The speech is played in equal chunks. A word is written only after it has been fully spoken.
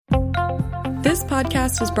This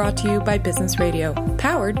podcast is brought to you by Business Radio,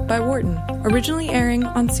 powered by Wharton, originally airing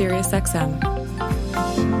on SiriusXM.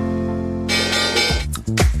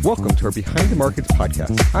 Welcome to our Behind the Markets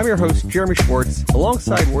podcast. I'm your host, Jeremy Schwartz.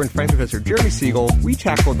 Alongside Wharton Finance Professor Jeremy Siegel, we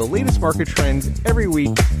tackle the latest market trends every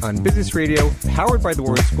week on Business Radio, powered by the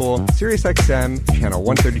Wharton School, SiriusXM, channel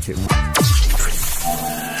 132.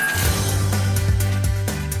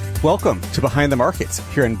 Welcome to Behind the Markets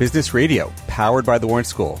here on Business Radio, powered by the Wharton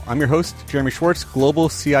School. I'm your host, Jeremy Schwartz, Global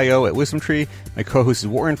CIO at WisdomTree. My co-host is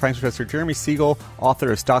Wharton Finance Professor Jeremy Siegel,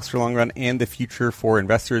 author of Stocks for Long Run and the Future for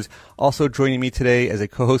Investors. Also joining me today as a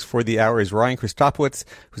co-host for the hour is Ryan Christopowitz,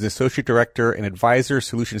 who's an Associate Director and Advisor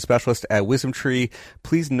Solution Specialist at WisdomTree.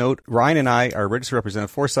 Please note, Ryan and I are registered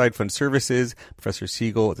representative for Foreside Fund Services. Professor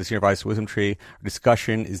Siegel is the Senior Advisor to WisdomTree. Our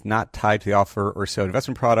discussion is not tied to the offer or sale of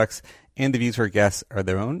investment products, and the views of our guests are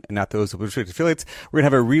their own and not those of restricted affiliates. We're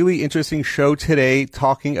going to have a really interesting show today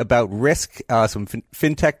talking about risk, some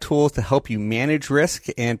fintech tools to help you manage risk.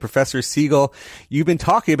 And Professor Siegel, you've been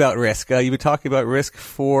talking about risk. You've been talking about risk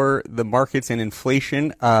for the markets and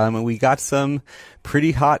inflation, and we got some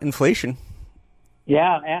pretty hot inflation.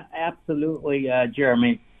 Yeah, absolutely,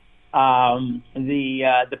 Jeremy. The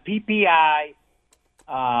PPI,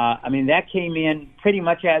 that came in pretty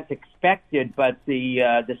much as expected, but the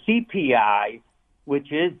CPI,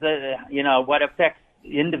 which is what affects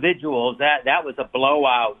individuals, that was a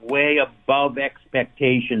blowout, way above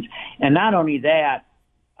expectations. And not only that,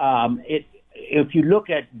 if you look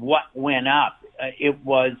at what went up, it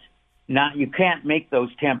was not. You can't make those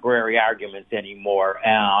temporary arguments anymore.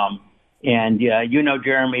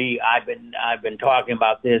 Jeremy, I've been talking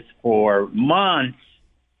about this for months,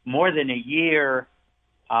 more than a year.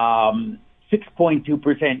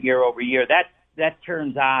 6.2% year over year. That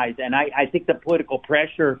turns eyes, and I think the political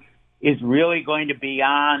pressure is really going to be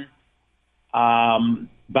on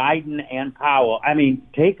Biden and Powell. I mean,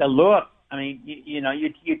 take a look. I mean,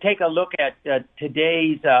 you take a look at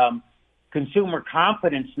today's consumer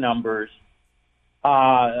confidence numbers.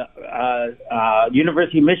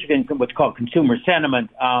 University of Michigan, what's called consumer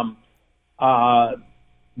sentiment, that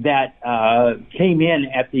came in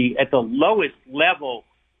at the lowest level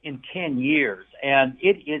in 10 years, and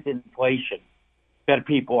it is inflation that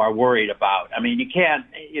people are worried about. I mean, you can't,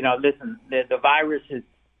 listen, the virus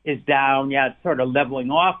is down. Yeah, it's sort of leveling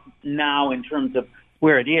off now in terms of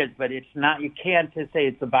where it is, but it's not, you can't just say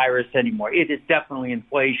it's the virus anymore. It is definitely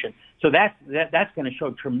inflation. So that's going to show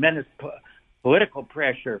tremendous political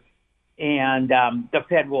pressure, and the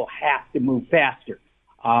Fed will have to move faster.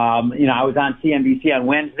 I was on CNBC on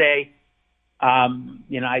Wednesday.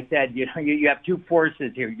 I said, you have two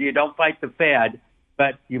forces here. You don't fight the Fed,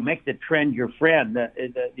 but you make the trend your friend.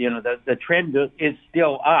 The trend is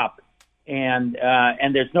still up, and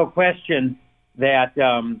there's no question that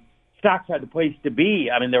stocks are the place to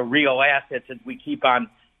be. I mean, they're real assets that we keep on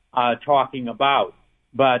talking about.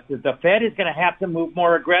 But the Fed is going to have to move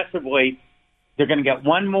more aggressively. They're going to get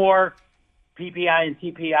one more PPI and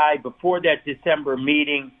CPI before that December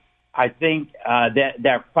meeting. I think that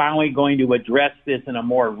they're finally going to address this in a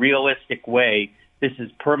more realistic way. This is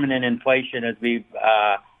permanent inflation, as we've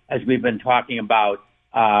been talking about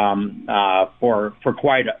for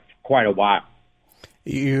quite a while.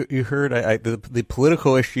 You heard the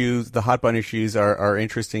political issues, the hot button issues are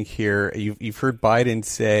interesting here. You've heard Biden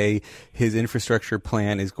say his infrastructure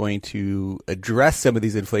plan is going to address some of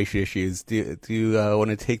these inflation issues. Do you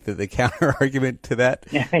want to take the counter argument to that?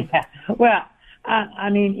 Yeah. Well,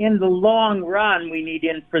 in the long run, we need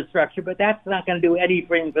infrastructure, but that's not going to do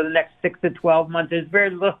anything for the next 6 to 12 months. There's very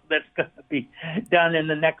little that's going to be done in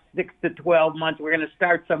the next 6 to 12 months. We're going to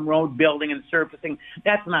start some road building and surfacing.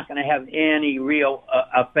 That's not going to have any real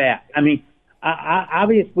effect.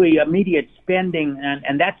 Obviously, immediate spending,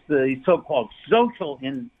 and that's the so-called social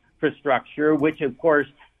infrastructure, which, of course,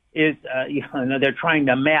 is, they're trying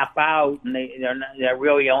to map out, and they're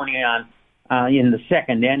really only on in the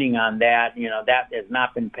second inning on that. That has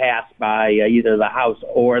not been passed by either the House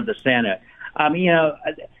or the Senate.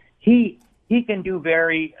 He can do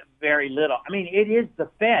very, very little. It is the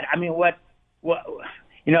Fed.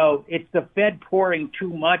 It's the Fed pouring too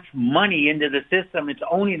much money into the system. It's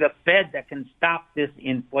only the Fed that can stop this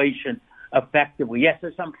inflation effectively. Yes,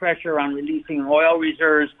 there's some pressure on releasing oil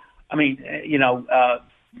reserves.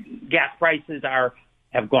 Gas prices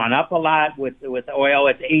have gone up a lot with oil.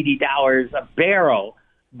 It's $80 a barrel,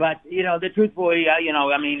 but the truthfully,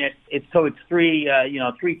 it's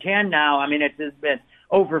 $3.10 now. It has been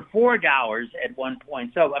over $4 at one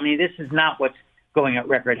point. So this is not what's going at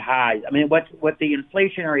record highs. What the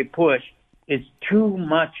inflationary push is too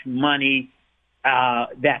much money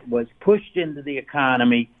that was pushed into the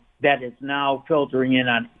economy that is now filtering in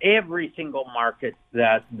on every single market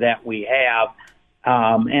that we have.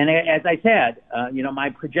 And as I said, my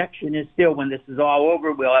projection is still, when this is all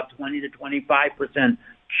over, we'll have 20 to 25%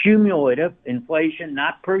 cumulative inflation,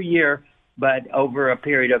 not per year, but over a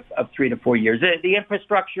period of 3 to 4 years. The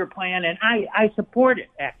infrastructure plan, and I support it,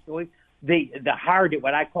 actually.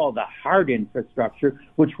 What I call the hard infrastructure,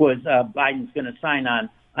 which was Biden's going to sign on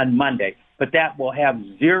Monday, but that will have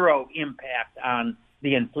zero impact on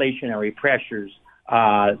the inflationary pressures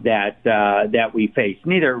that we face,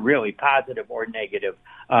 neither really positive or negative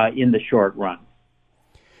in the short run.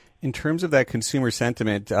 In terms of that consumer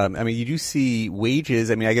sentiment, you do see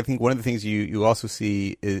wages. I think one of the things you also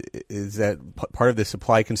see is that part of the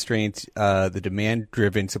supply constraints, the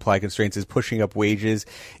demand-driven supply constraints, is pushing up wages.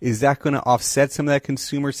 Is that going to offset some of that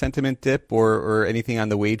consumer sentiment dip, or anything on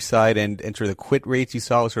the wage side? And sort of the quit rates you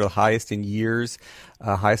saw was sort of the highest in years,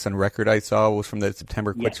 highest on record I saw was from the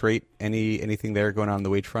September quits rate. Anything there going on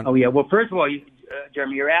the wage front? Oh yeah. Well, first of all,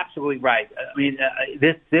 Jeremy, you're absolutely right.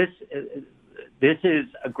 This is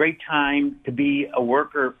a great time to be a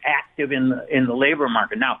worker active in the labor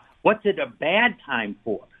market. Now, what's it a bad time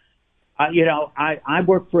for? I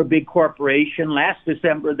work for a big corporation. Last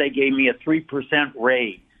December, they gave me a 3%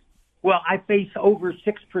 raise. Well, I face over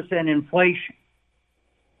 6% inflation.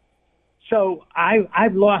 So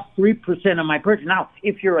I've lost 3% of my purchase. Now,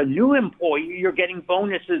 if you're a new employee, you're getting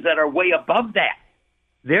bonuses that are way above that.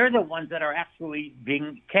 They're the ones that are actually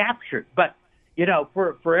being captured. But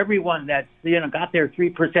for everyone that's got their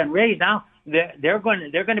 3% raise, now they're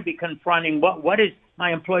going to be confronting what is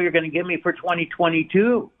my employer going to give me for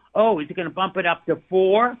 2022? Oh, is he going to bump it up to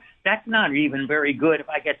 4? That's not even very good if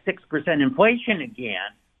I get 6% inflation again.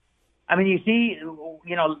 I mean, you see,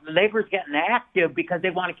 labor's getting active because they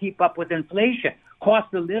want to keep up with inflation.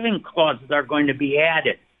 Cost of living clauses are going to be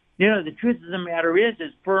added. The truth of the matter is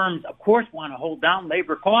firms, of course, want to hold down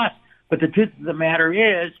labor costs, but the truth of the matter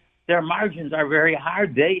is their margins are very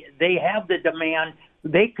hard. They have the demand.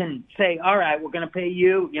 They can say, all right, we're going to pay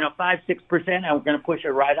you, 5-6%, and we're going to push it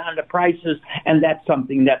right on to prices. And that's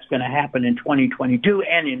something that's going to happen in 2022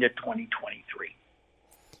 and into 2023.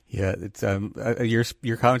 Yeah, it's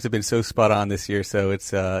your comments have been so spot on this year. So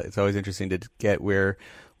it's always interesting to get where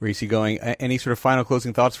you see going. Any sort of final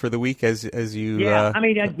closing thoughts for the week as you? Yeah,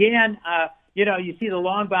 you see the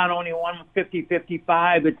long bond only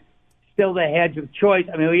 150.55. It's still the hedge of choice.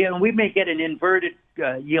 I mean, we may get an inverted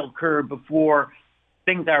yield curve before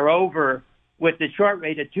things are over, with the short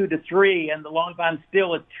rate at 2 to 3 and the long bond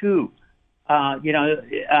still at 2. One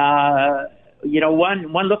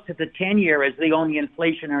looks at the 10-year as the only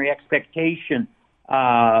inflationary expectation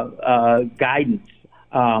guidance.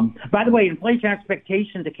 By the way, inflation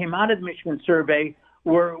expectations that came out of the Michigan survey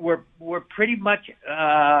were pretty much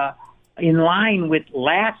in line with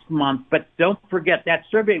last month, but don't forget that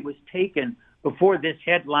survey was taken before this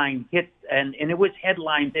headline hit, and it was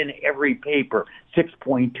headlined in every paper,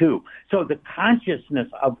 6.2. So the consciousness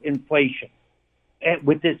of inflation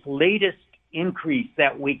with this latest increase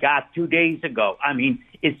that we got 2 days ago,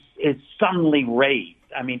 is suddenly raised.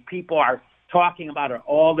 People are talking about it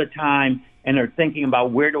all the time, and they're thinking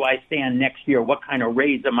about, where do I stand next year? What kind of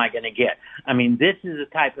raise am I going to get? This is the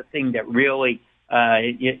type of thing that really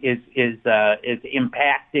is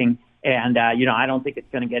impacting, and I don't think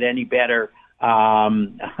it's going to get any better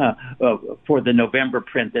for the November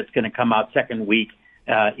print that's going to come out second week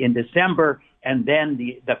in December, and then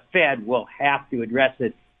the Fed will have to address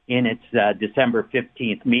it in its December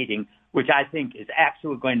 15th meeting, which I think is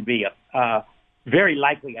actually going to be very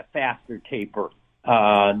likely a faster taper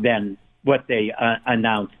than what they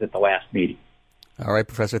announced at the last meeting. All right,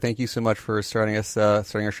 Professor, thank you so much for starting our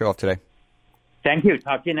show off today. Thank you.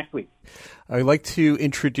 Talk to you next week. I'd like to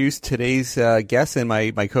introduce today's guest and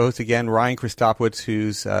my co-host again, Ryan Christopowitz,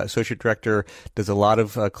 who's Associate Director, does a lot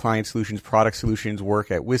of client solutions, product solutions work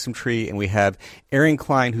at WisdomTree. And we have Aaron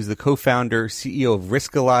Klein, who's the co-founder, CEO of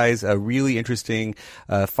Riskalyze, a really interesting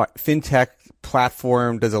fintech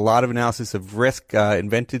platform, does a lot of analysis of risk,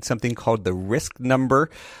 invented something called the risk number.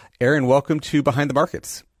 Aaron, welcome to Behind the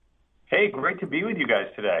Markets. Hey, great to be with you guys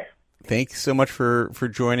today. Thanks so much for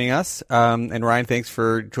joining us. And Ryan, thanks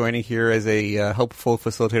for joining here as a helpful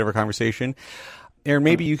facilitator of our conversation. Aaron,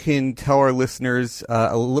 maybe you can tell our listeners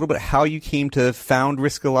a little bit how you came to found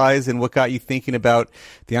Riskalyze and what got you thinking about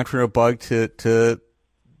the entrepreneurial bug to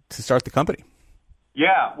start the company.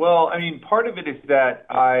 Yeah, well, part of it is that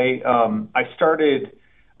I started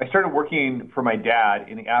working for my dad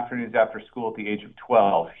in the afternoons after school at the age of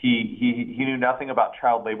 12. He knew nothing about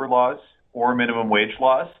child labor laws or minimum wage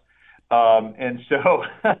laws. And so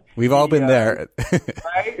we've all been there.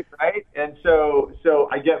 right. And so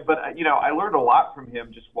I get, but I learned a lot from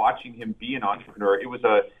him just watching him be an entrepreneur. It was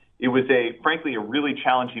frankly a really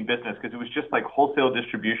challenging business because it was just like wholesale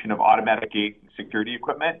distribution of automatic gate and security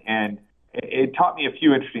equipment. And it taught me a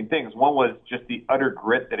few interesting things. One was just the utter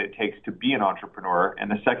grit that it takes to be an entrepreneur. And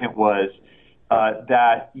the second was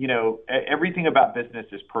that, everything about business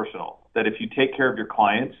is personal, that if you take care of your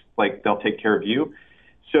clients, like they'll take care of you.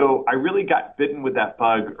 So I really got bitten with that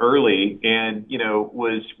bug early and,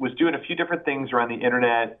 was doing a few different things around the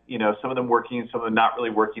internet, some of them working, some of them not really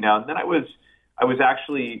working out. And then I was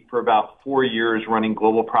actually for about 4 years running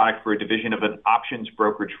global product for a division of an options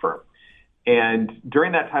brokerage firm. And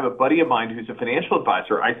during that time, a buddy of mine who's a financial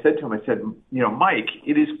advisor, I said to him, Mike,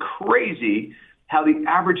 it is crazy how the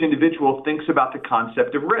average individual thinks about the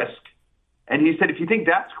concept of risk. And he said, if you think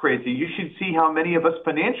that's crazy, you should see how many of us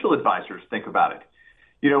financial advisors think about it.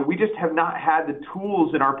 We just have not had the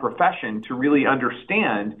tools in our profession to really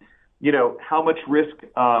understand, how much risk,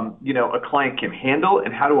 a client can handle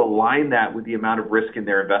and how to align that with the amount of risk in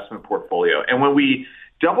their investment portfolio. And when we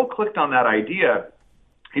double clicked on that idea,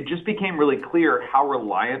 it just became really clear how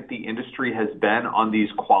reliant the industry has been on these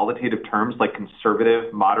qualitative terms like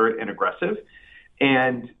conservative, moderate, and aggressive.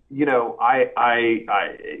 And, I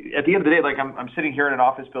at the end of the day, like I'm sitting here in an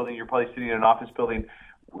office building, you're probably sitting in an office building,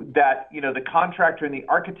 that, the contractor and the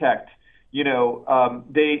architect,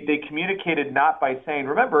 they communicated not by saying,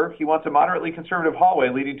 remember, he wants a moderately conservative hallway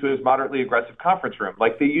leading to his moderately aggressive conference room.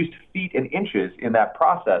 Like they used feet and inches in that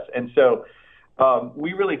process. And so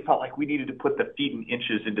we really felt like we needed to put the feet and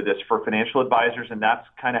inches into this for financial advisors. And that's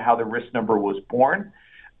kind of how the risk number was born.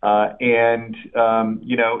 It's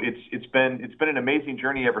been an amazing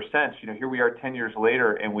journey ever since. Here we are 10 years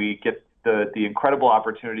later and we get the incredible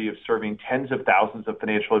opportunity of serving tens of thousands of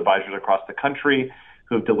financial advisors across the country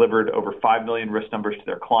who have delivered over 5 million risk numbers to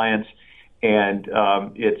their clients. And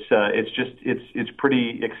it's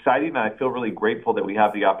pretty exciting. And I feel really grateful that we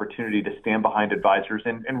have the opportunity to stand behind advisors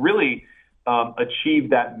and really achieve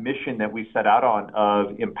that mission that we set out on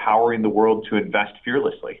of empowering the world to invest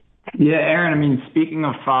fearlessly. Yeah, Aaron, speaking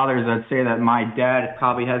of fathers, I'd say that my dad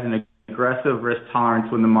probably has an aggressive risk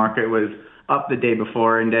tolerance when the market was up the day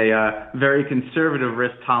before and a very conservative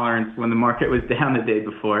risk tolerance when the market was down the day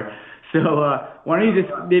before. So why don't you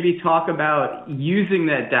just maybe talk about using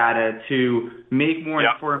that data to make more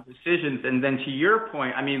informed decisions? And then to your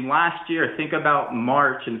point, last year, think about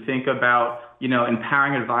March and think about,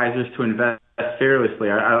 empowering advisors to invest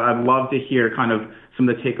fearlessly. I'd love to hear kind of some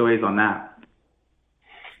of the takeaways on that.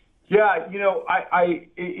 Yeah,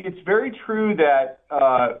 it's very true that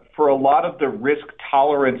for a lot of the risk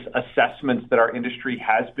tolerance assessments that our industry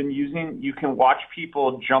has been using, you can watch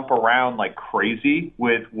people jump around like crazy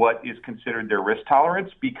with what is considered their risk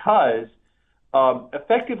tolerance because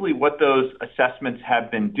effectively what those assessments have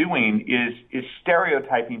been doing is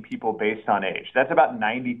stereotyping people based on age. That's about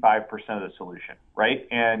 95% of the solution, right?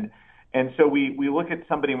 And so we look at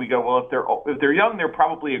somebody and we go, well, if they're young, they're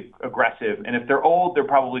probably aggressive. And if they're old, they're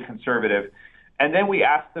probably conservative. And then we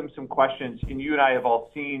ask them some questions. And you and I have all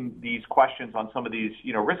seen these questions on some of these,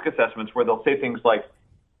 risk assessments where they'll say things like,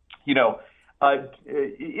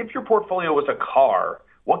 if your portfolio was a car,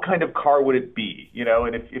 what kind of car would it be?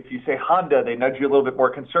 And if you say Honda, they nudge you a little bit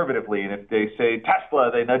more conservatively. And if they say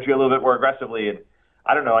Tesla, they nudge you a little bit more aggressively. And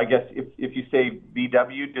I don't know, I guess if you say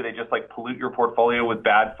VW, do they just like pollute your portfolio with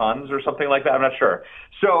bad funds or something like that? I'm not sure.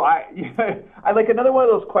 So I like another one of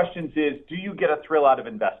those questions is, do you get a thrill out of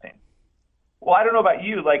investing? Well, I don't know about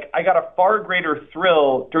you. Like I got a far greater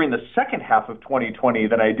thrill during the second half of 2020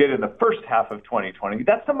 than I did in the first half of 2020.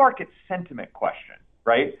 That's the market sentiment question,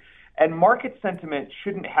 right? And market sentiment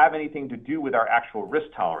shouldn't have anything to do with our actual risk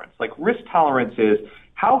tolerance. Like risk tolerance is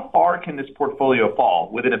how far can this portfolio fall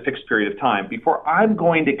within a fixed period of time before I'm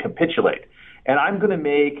going to capitulate and I'm going to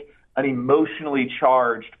make an emotionally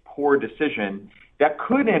charged poor decision that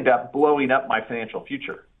could end up blowing up my financial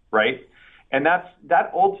future, right? And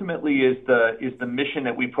that ultimately is the mission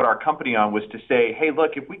that we put our company on, was to say, hey,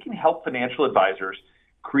 look, if we can help financial advisors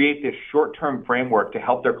create this short-term framework to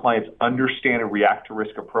help their clients understand and react to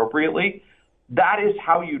risk appropriately, that is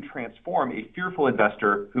how you transform a fearful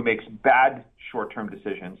investor who makes bad short-term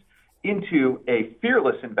decisions into a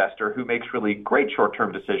fearless investor who makes really great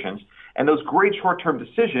short-term decisions. And those great short-term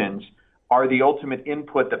decisions are the ultimate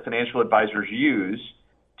input that financial advisors use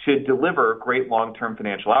to deliver great long-term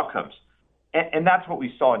financial outcomes. And that's what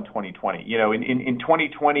we saw in 2020. In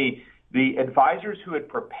 2020, the advisors who had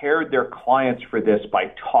prepared their clients for this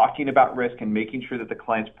by talking about risk and making sure that the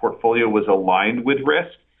client's portfolio was aligned with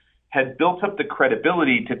risk had built up the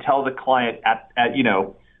credibility to tell the client at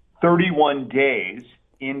 31 days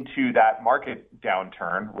into that market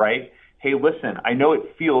downturn, right? Hey, listen, I know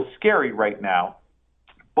it feels scary right now,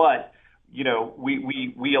 but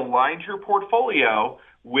we aligned your portfolio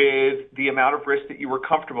with the amount of risk that you were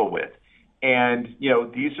comfortable with. And,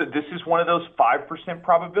 this is one of those 5%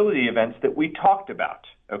 probability events that we talked about,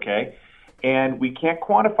 okay? And we can't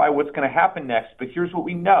quantify what's going to happen next, but here's what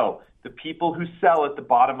we know. The people who sell at the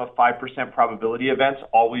bottom of 5% probability events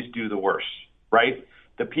always do the worst, right?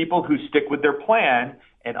 The people who stick with their plan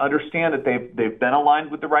and understand that they've been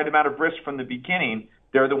aligned with the right amount of risk from the beginning,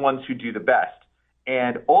 they're the ones who do the best.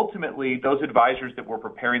 And ultimately, those advisors that were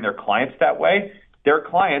preparing their clients that way, their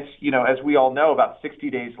clients, as we all know, about 60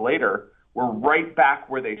 days later, were right back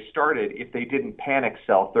where they started if they didn't panic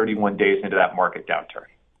sell 31 days into that market downturn.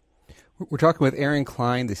 We're talking with Aaron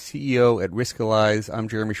Klein, the CEO at Riskalyze. I'm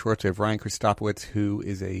Jeremy Schwartz. I have Ryan Christopowitz, who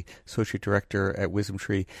is a associate director at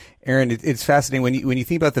WisdomTree. Aaron, it's fascinating when you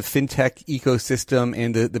think about the fintech ecosystem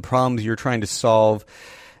and the problems you're trying to solve.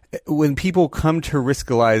 When people come to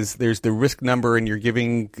Riskalyze, there's the risk number, and you're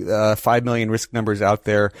giving 5 million risk numbers out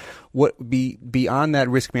there. Beyond that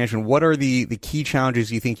risk management, what are the key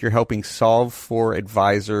challenges you think you're helping solve for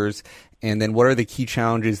advisors? And then what are the key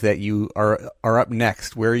challenges that you are up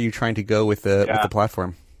next? Where are you trying to go with the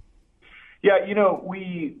platform? Yeah,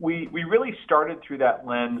 we really started through that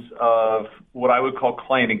lens of what I would call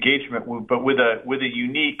client engagement, but with a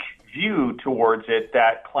unique view towards it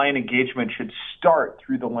that client engagement should start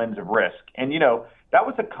through the lens of risk. And, that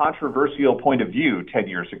was a controversial point of view 10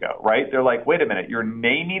 years ago, right? They're like, wait a minute, you're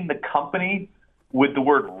naming the company with the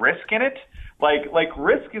word risk in it? Like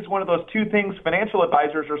risk is one of those two things financial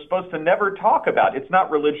advisors are supposed to never talk about. It's not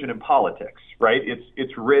religion and politics, right?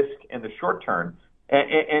 It's risk in the short term.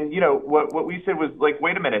 And what we said was like,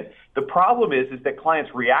 wait a minute. The problem is that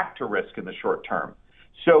clients react to risk in the short term.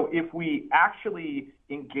 So if we actually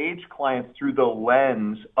engage clients through the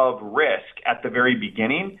lens of risk at the very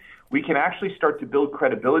beginning, we can actually start to build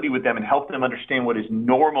credibility with them and help them understand what is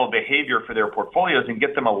normal behavior for their portfolios and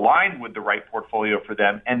get them aligned with the right portfolio for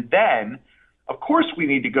them. And then, of course, we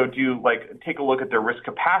need to go take a look at their risk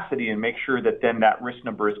capacity and make sure that then that risk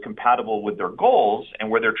number is compatible with their goals and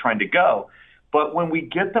where they're trying to go. But when we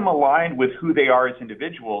get them aligned with who they are as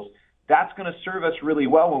individuals, that's going to serve us really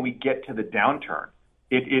well when we get to the downturn.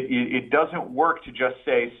 It doesn't work to just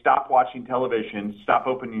say, stop watching television, stop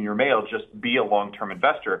opening your mail, just be a long-term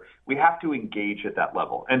investor. We have to engage at that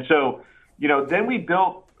level. And so, then we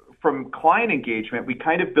built from client engagement, we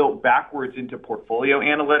kind of built backwards into portfolio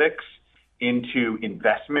analytics, into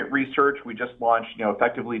investment research. We just launched,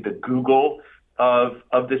 effectively the Google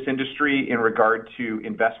of this industry in regard to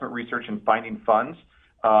investment research and finding funds.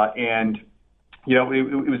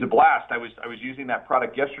 It was a blast. I was using that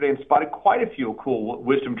product yesterday and spotted quite a few cool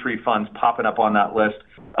WisdomTree funds popping up on that list.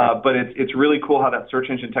 But it's really cool how that search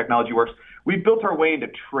engine technology works. We've built our way into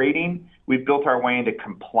trading. We've built our way into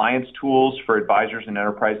compliance tools for advisors and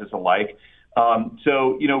enterprises alike.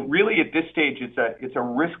 Really at this stage, it's a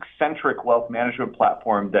risk-centric wealth management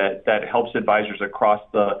platform that helps advisors across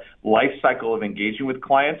the life cycle of engaging with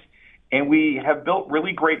clients. And we have built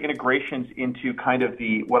really great integrations into kind of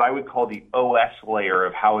what I would call the OS layer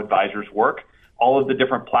of how advisors work, all of the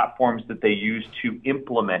different platforms that they use to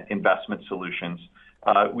implement investment solutions.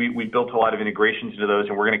 We built a lot of integrations into those,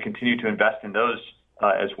 and we're going to continue to invest in those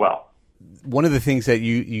as well. One of the things that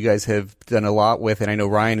you guys have done a lot with, and I know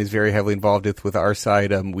Ryan is very heavily involved with our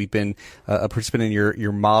side, we've been a participant in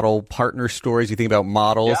your model partner stories. You think about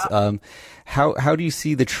models. Yeah. How do you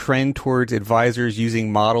see the trend towards advisors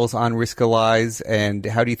using models on Riskalyze, and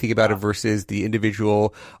how do you think about it versus the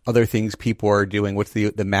individual other things people are doing? What's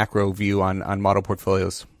the macro view on model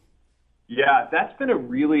portfolios? Yeah, that's been a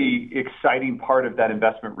really exciting part of that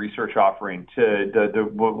investment research offering. To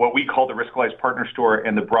what we call the Riskalyze Partner Store,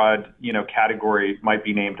 and the broad category might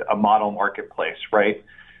be named a model marketplace, right?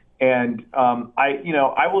 And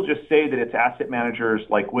I will just say that it's asset managers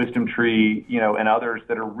like WisdomTree, and others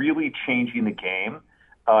that are really changing the game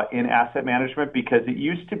in asset management, because it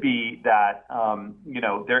used to be that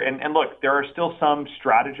there are still some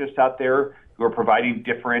strategists out there who are providing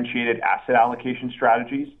differentiated asset allocation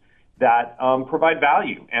strategies that provide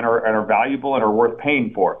value and are valuable and are worth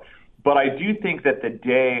paying for. But I do think that the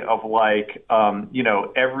day of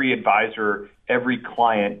every advisor, every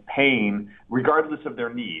client paying, regardless of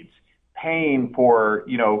their needs, paying for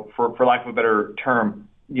lack of a better term,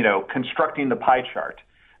 constructing the pie chart.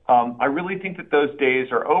 I really think that those days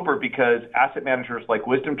are over, because asset managers like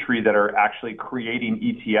WisdomTree that are actually creating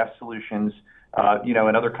ETF solutions,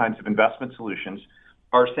 and other kinds of investment solutions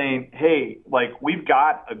are saying, hey, we've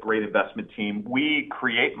got a great investment team. We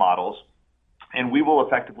create models. And we will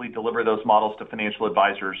effectively deliver those models to financial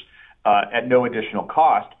advisors at no additional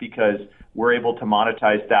cost, because we're able to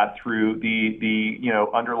monetize that through the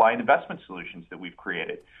underlying investment solutions that we've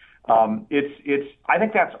created. I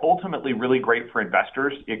think that's ultimately really great for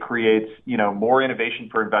investors. It creates, more innovation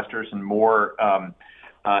for investors and more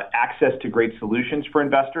access to great solutions for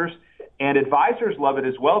investors. And advisors love it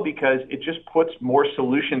as well, because it just puts more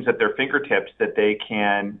solutions at their fingertips that they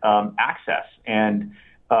can access. And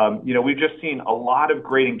we've just seen a lot of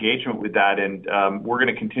great engagement with that, and we're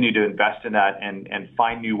going to continue to invest in that and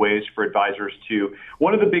find new ways for advisors to.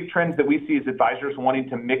 One of the big trends that we see is advisors wanting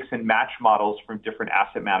to mix and match models from different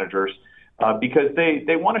asset managers, because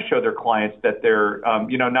they want to show their clients that they're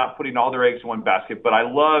not putting all their eggs in one basket. But I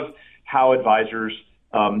love how advisors,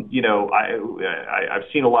 I've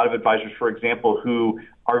seen a lot of advisors, for example, who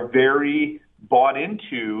are very bought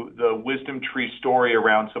into the wisdom tree story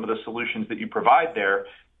around some of the solutions that you provide there,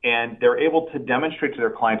 and they're able to demonstrate to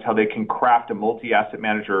their clients how they can craft a multi-asset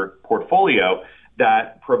manager portfolio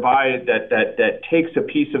that takes a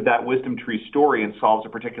piece of that wisdom tree story and solves a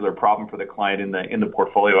particular problem for the client in the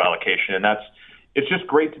portfolio allocation. And it's just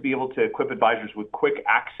great to be able to equip advisors with quick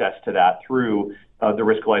access to that through the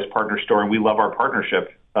Riskalyze Partner Store, and we love our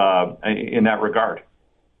partnership in that regard.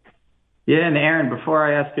 Yeah, and Aaron, before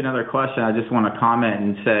I ask you another question, I just want to comment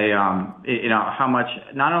and say, how much,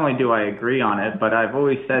 not only do I agree on it, but I've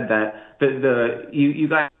always said that you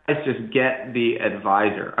guys just get the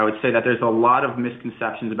advisor. I would say that there's a lot of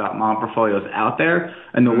misconceptions about model portfolios out there,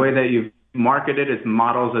 and the way that you've marketed as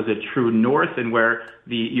models as a true north, and where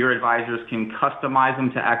your advisors can customize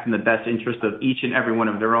them to act in the best interest of each and every one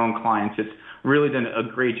of their own clients. It's really done a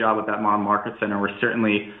great job with that Model Market Center. We're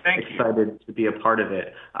certainly excited to be a part of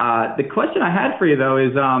it. The question I had for you, though,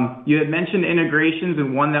 is you had mentioned integrations,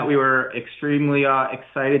 and one that we were extremely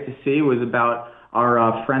excited to see was about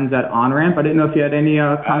our friends at OnRamp. I didn't know if you had any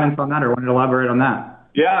comments on that or wanted to elaborate on that.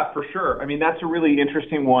 Yeah, for sure. I mean, that's a really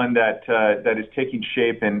interesting one that is taking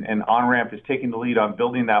shape, and OnRamp is taking the lead on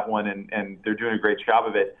building that one, and they're doing a great job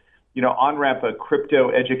of it. OnRamp, a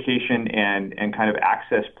crypto education and kind of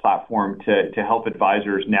access platform to help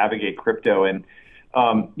advisors navigate crypto. And,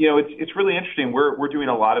 it's really interesting. We're doing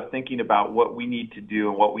a lot of thinking about what we need to do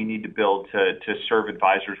and what we need to build to serve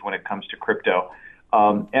advisors when it comes to crypto.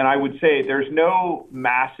 And I would say there's no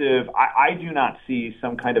massive, I do not see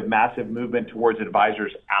some kind of massive movement towards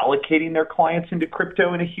advisors allocating their clients into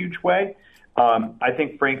crypto in a huge way. I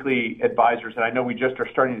think, frankly, advisors, and I know we just are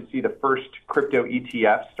starting to see the first crypto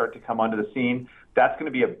ETFs start to come onto the scene. That's going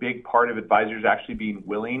to be a big part of advisors actually being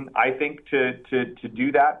willing, I think, to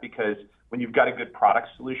do that, because when you've got a good product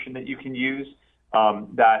solution that you can use,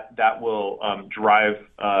 that will drive,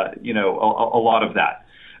 a lot of that.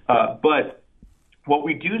 But what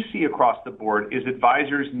we do see across the board is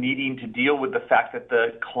advisors needing to deal with the fact that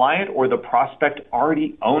the client or the prospect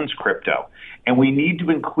already owns crypto. And we need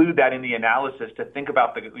to include that in the analysis to think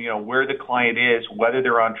about where the client is, whether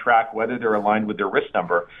they're on track, whether they're aligned with their risk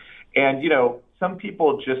number. And, some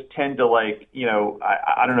people just tend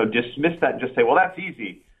to dismiss that and just say, well, that's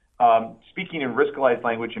easy. Speaking in Riskalyze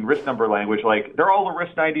language and risk number language, they're all a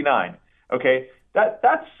risk 99. Okay.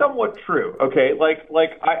 That's somewhat true, okay?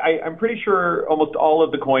 I'm pretty sure almost all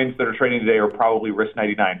of the coins that are trading today are probably risk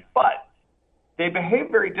 99, but they behave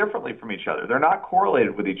very differently from each other. They're not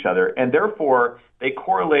correlated with each other, and therefore they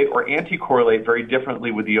correlate or anti-correlate very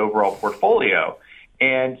differently with the overall portfolio.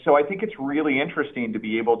 And so I think it's really interesting to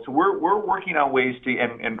be able to. We're working on ways to,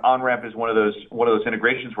 and OnRamp is one of those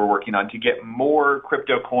integrations we're working on to get more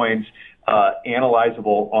crypto coins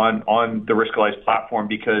analyzable on the Riskalyze platform,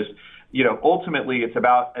 because ultimately it's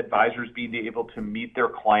about advisors being able to meet their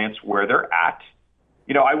clients where they're at.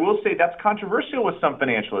 I will say that's controversial with some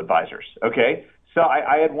financial advisors. Okay. So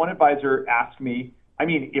I had one advisor ask me,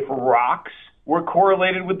 if rocks were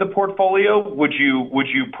correlated with the portfolio, would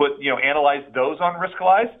you put, analyze those on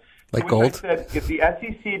Riskalyze? Like gold? I said, if the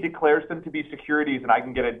SEC declares them to be securities and I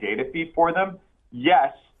can get a data feed for them,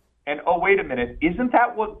 yes. And oh, wait a minute, isn't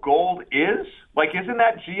that what gold is? Isn't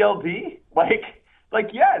that GLD?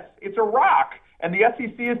 Yes, it's a rock, and the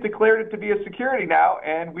SEC has declared it to be a security now,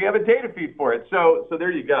 and we have a data feed for it. So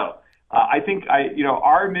there you go. I think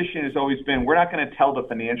our mission has always been, we're not going to tell the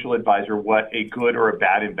financial advisor what a good or a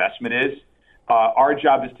bad investment is. Our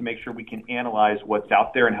job is to make sure we can analyze what's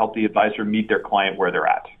out there and help the advisor meet their client where they're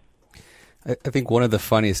at. I think one of the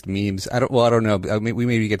funniest memes, I don't know, we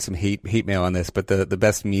maybe get some hate mail on this, but the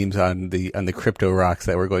best memes on the crypto rocks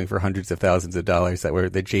that were going for hundreds of thousands of dollars, that were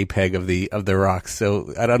the JPEG of the rocks.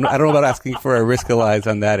 So I don't know about asking for a Riskalyze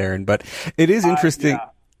on that, Aaron, but it is interesting.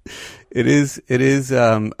 It is.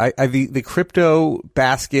 The crypto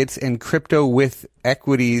baskets and crypto with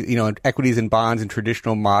equity, equities and bonds and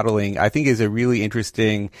traditional modeling, I think is a really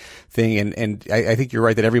interesting thing. And I think you're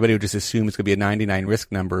right that everybody would just assume it's going to be a 99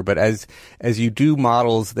 risk number. But as you do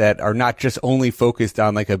models that are not just only focused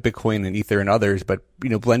on like a Bitcoin and Ether and others, but,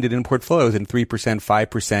 blended in portfolios and 3%,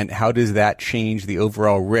 5%, how does that change the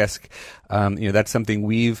overall risk? That's something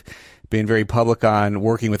we've been very public on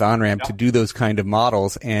working with OnRamp to do those kind of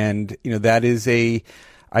models. And, that is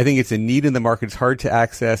I think it's a need in the market. It's hard to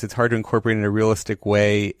access. It's hard to incorporate in a realistic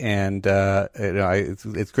way. And,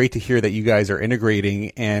 it's great to hear that you guys are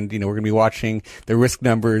integrating and, we're going to be watching the risk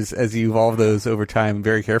numbers as you evolve those over time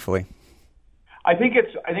very carefully. I think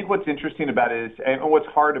what's interesting about it is, and what's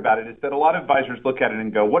hard about it is that a lot of advisors look at it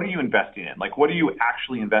and go, what are you investing in? Like, what are you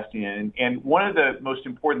actually investing in? And one of the most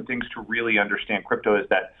important things to really understand crypto is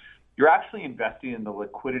that you're actually investing in the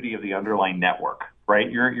liquidity of the underlying network, right?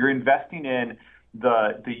 You're investing in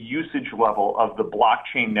the usage level of the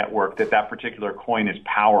blockchain network that particular coin is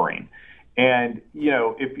powering. And,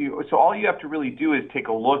 so all you have to really do is take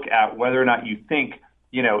a look at whether or not you think,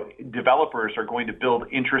 developers are going to build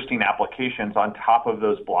interesting applications on top of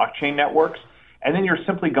those blockchain networks. And then you're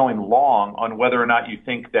simply going long on whether or not you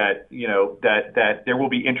think that, that there will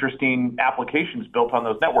be interesting applications built on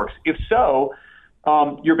those networks. If so,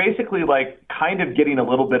 you're basically like kind of getting a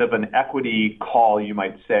little bit of an equity call, you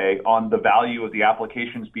might say, on the value of the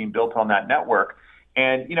applications being built on that network.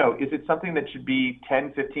 And, is it something that should be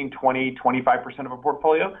 10, 15, 20, 25% of a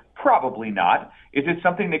portfolio? Probably not. Is it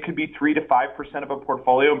something that could be 3 to 5% of a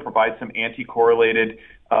portfolio and provide some anti-correlated,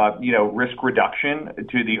 risk reduction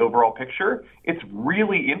to the overall picture? It's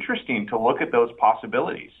really interesting to look at those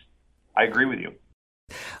possibilities. I agree with you.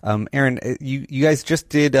 Aaron, you guys just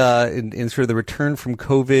did, in sort of the return from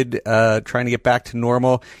COVID, trying to get back to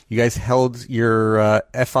normal. You guys held your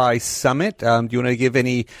FI summit. Do you want to give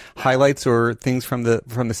any highlights or things from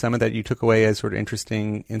the summit that you took away as sort of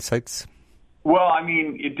interesting insights? Well, I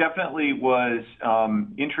mean, it definitely was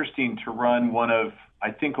interesting to run one of,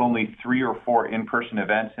 I think, only 3 or 4 in-person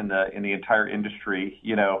events in the entire industry,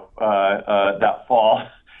 that fall,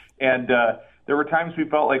 and there were times we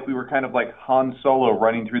felt like we were kind of like Han Solo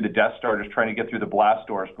running through the Death Star, just trying to get through the blast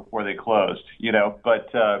doors before they closed,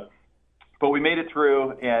 but we made it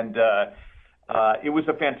through, and it was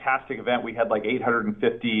a fantastic event. We had like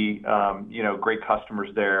 850, great customers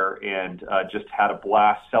there, and just had a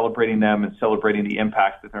blast celebrating them and celebrating the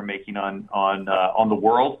impact that they're making on the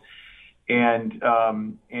world. And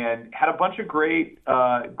had a bunch of great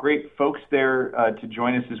folks there to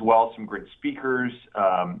join us as well, some great speakers.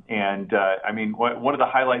 One of the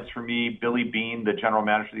highlights for me, Billy Beane, the general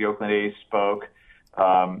manager of the Oakland A's, spoke.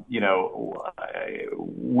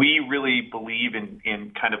 We really believe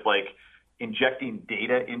in kind of like injecting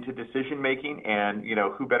data into decision making, and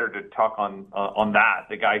who better to talk on that?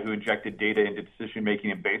 The guy who injected data into decision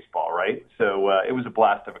making in baseball, right? So it was a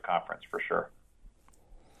blast of a conference for sure.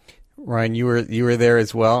 Ryan, you were there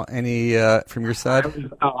as well. Any from your side?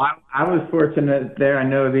 I was fortunate there. I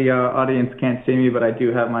know the audience can't see me, but I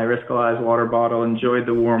do have my Riscalized water bottle. Enjoyed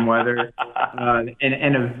the warm weather,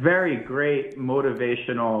 and a very great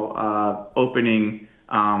motivational opening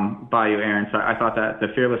by you, Aaron. So I thought that the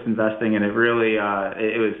fearless investing, and it really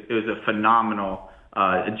it was a phenomenal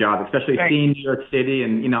job, especially seeing New York City,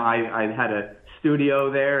 and I had a studio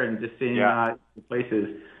there and just seeing the places.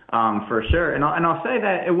 For sure. And I'll say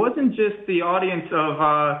that it wasn't just the audience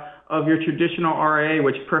of your traditional RIA,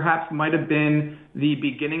 which perhaps might have been the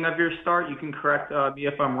beginning of your start. You can correct me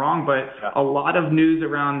if I'm wrong, but a lot of news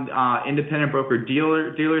around independent broker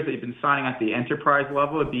dealers that you've been signing at the enterprise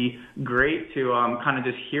level. It'd be great to kind of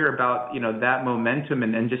just hear about, that momentum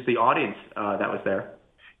and just the audience that was there.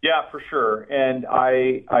 Yeah, for sure. And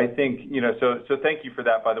I think, so thank you for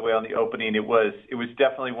that, by the way, on the opening. It was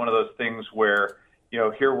definitely one of those things where,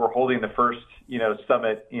 here we're holding the first,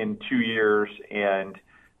 summit in 2 years, and,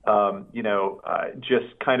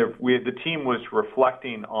 just kind of, the team was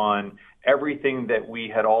reflecting on everything that we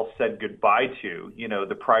had all said goodbye to,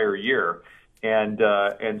 the prior year. And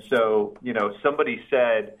so, somebody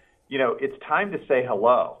said, it's time to say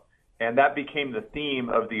hello. And that became the theme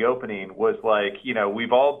of the opening, was like,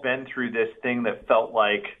 we've all been through this thing that felt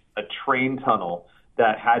like a train tunnel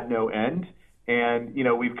that had no end. And,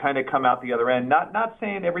 we've kind of come out the other end, not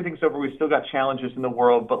saying everything's over. We've still got challenges in the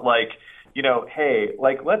world, but like, hey,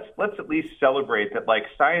 like, let's at least celebrate that, like,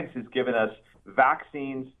 science has given us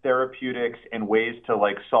vaccines, therapeutics, and ways to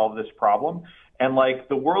like solve this problem. And like,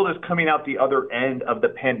 the world is coming out the other end of the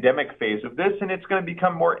pandemic phase of this, and it's going to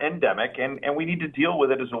become more endemic, and we need to deal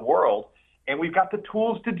with it as a world. And we've got the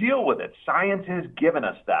tools to deal with it. Science has given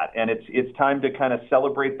us that, and it's time to kind of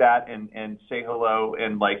celebrate that and say hello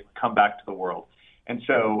and like come back to the world. And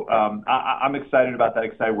so I'm excited about that.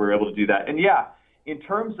 Excited we're able to do that. And yeah, in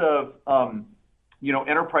terms of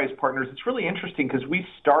enterprise partners, it's really interesting because we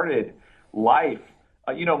started life.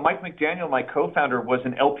 Mike McDaniel, my co-founder, was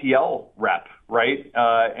an LPL rep, right?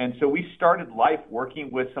 And so we started life working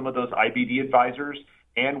with some of those IBD advisors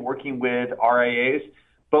and working with RIAs.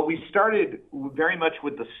 But we started very much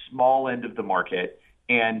with the small end of the market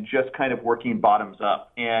and just kind of working bottoms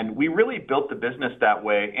up. And we really built the business that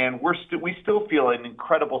way. And we still feel an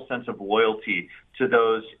incredible sense of loyalty to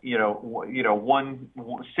those, one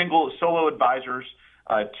single solo advisors,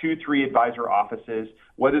 2-3 advisor offices,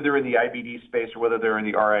 whether they're in the IBD space or whether they're in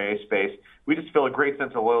the RIA space. We just feel a great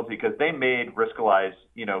sense of loyalty because they made Riskalyze,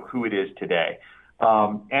 who it is today.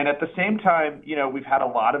 And at the same time, we've had a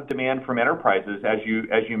lot of demand from enterprises, as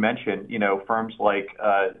you mentioned, firms like,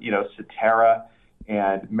 Cetera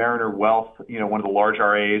and Mariner Wealth, one of the large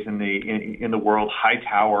RIAs in the world,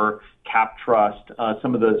 Hightower, Cap Trust,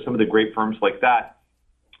 some of the great firms like that.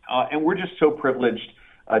 And we're just so privileged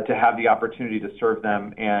to have the opportunity to serve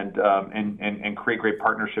them and create great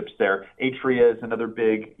partnerships there. Atria is another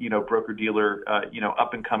big, broker dealer,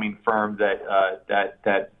 up and coming firm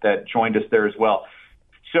that joined us there as well.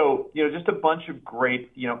 So, just a bunch of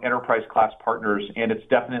great, enterprise class partners, and it's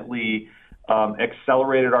definitely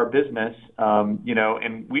accelerated our business,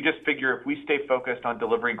 and we just figure if we stay focused on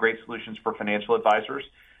delivering great solutions for financial advisors,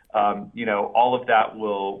 all of that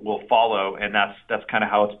will follow, and that's kind of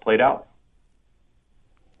how it's played out.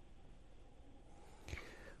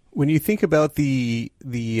 When you think about the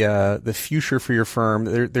future for your firm,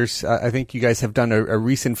 there's I think you guys have done a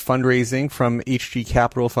recent fundraising from HG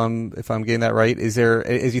Capital, if I'm getting that right. Is there,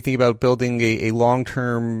 as you think about building a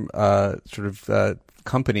long-term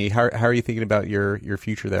company, how are you thinking about your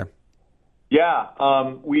future there? Yeah,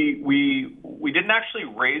 we didn't actually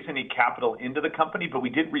raise any capital into the company, but we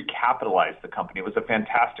did recapitalize the company. It was a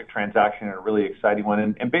fantastic transaction and a really exciting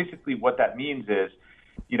one. And basically what that means is,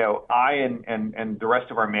 I and the rest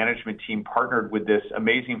of our management team partnered with this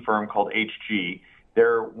amazing firm called HG.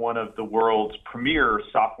 They're one of the world's premier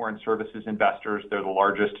software and services investors. They're the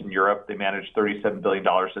largest in Europe. They manage $37 billion,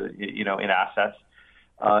 in assets.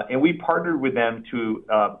 And we partnered with them to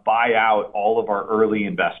buy out all of our early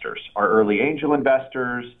investors, our early angel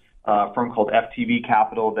investors, a firm called FTV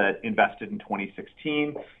Capital that invested in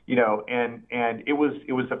 2016, and it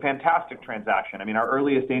was a fantastic transaction. I mean, our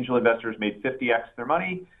earliest angel investors made 50x their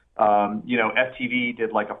money. FTV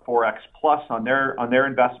did like a 4x plus on their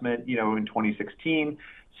investment, in 2016.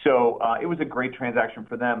 So it was a great transaction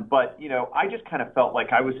for them. But, I just kind of felt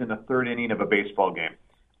like I was in the third inning of a baseball game.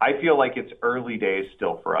 I feel like it's early days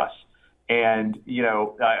still for us. And,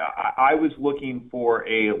 I was looking for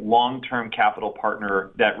a long-term capital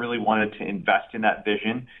partner that really wanted to invest in that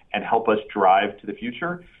vision and help us drive to the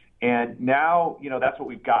future. And now, that's what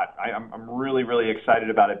we've got. I'm really, really excited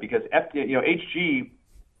about it because, HG,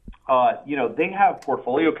 they have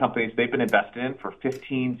portfolio companies they've been invested in for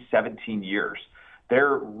 15, 17 years.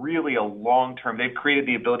 They're really a long-term. They've created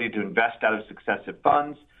the ability to invest out of successive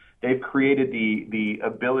funds. They've created the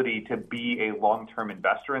ability to be a long-term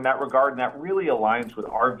investor in that regard, and that really aligns with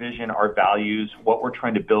our vision, our values, what we're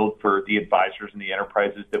trying to build for the advisors and the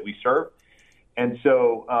enterprises that we serve. And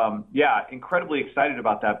so, incredibly excited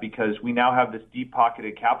about that because we now have this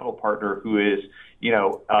deep-pocketed capital partner who is,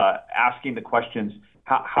 asking the questions,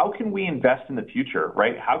 how can we invest in the future,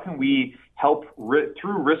 right? How can we help, through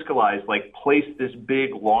Riskalyze, place this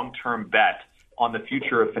big long-term bet on the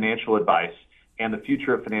future of financial advice and the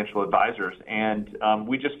future of financial advisors. And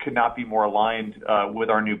we just could not be more aligned with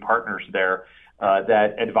our new partners there,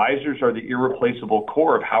 that advisors are the irreplaceable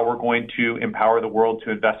core of how we're going to empower the world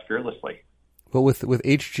to invest fearlessly. Well, with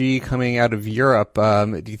HG coming out of Europe,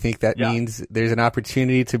 do you think that means there's an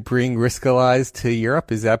opportunity to bring Riskalyze to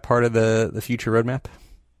Europe? Is that part of the future roadmap?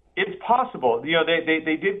 It's possible.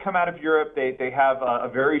 They did come out of Europe. They have a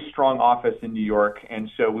very strong office in New York, and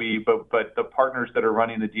so but the partners that are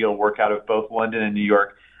running the deal work out of both London and New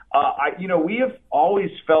York. We have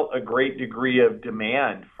always felt a great degree of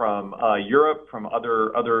demand from Europe, from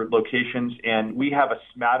other locations, and we have a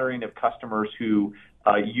smattering of customers who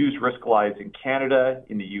use Riskalyze in Canada,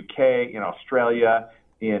 in the UK, in Australia,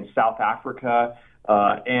 in South Africa.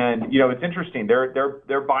 And it's interesting.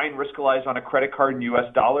 They're buying Riskalyze on a credit card in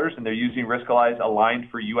U.S. dollars, and they're using Riskalyze aligned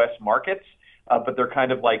for U.S. markets. But they're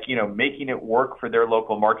kind of making it work for their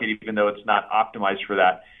local market, even though it's not optimized for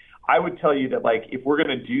that. I would tell you that, like, if we're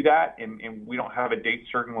going to do that, and we don't have a date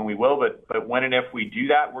certain when we will, but when and if we do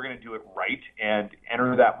that, we're going to do it right and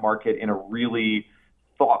enter that market in a really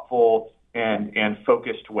thoughtful and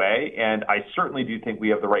focused way. And I certainly do think we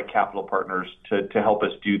have the right capital partners to help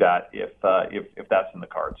us do that if that's in the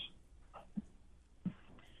cards.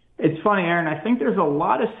 It's funny, Aaron. I think there's a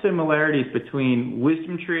lot of similarities between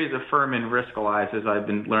WisdomTree as a firm and Riskalyze, as I've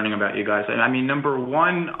been learning about you guys. And I mean, number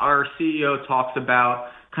one, our CEO talks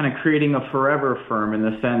about kind of creating a forever firm in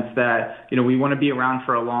the sense that, you know, we want to be around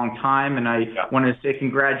for a long time. And I wanted to say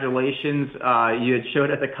congratulations. You had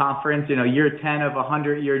showed at the conference, you know, year 10 of a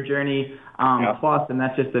 100-year journey plus, and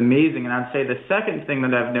that's just amazing. And I'd say the second thing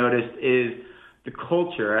that I've noticed is the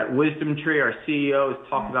culture. At WisdomTree, our CEO has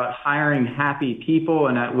talked about hiring happy people,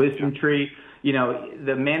 and at WisdomTree, you know,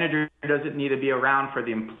 the manager doesn't need to be around for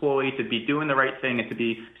the employee to be doing the right thing and to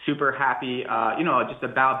be super happy, you know, just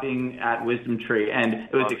about being at WisdomTree. And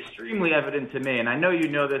it was extremely evident to me. And I know you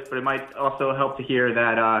know this, but it might also help to hear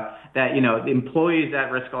that you know, the employees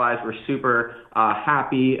at Riskalyze were super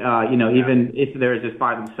happy, you know, even if they're just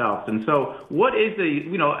by themselves. And so what is the,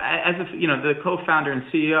 you know, as a, you know, the co-founder and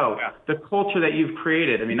CEO, the culture that you've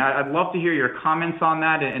created? I mean, I'd love to hear your comments on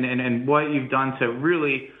that and what you've done to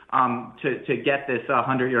really to get this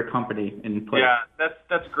 100-year company in place. Yeah,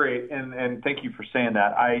 that's great, and thank you for saying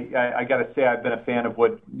that. I got to say I've been a fan of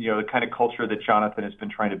what, you know, the kind of culture that Jonathan has been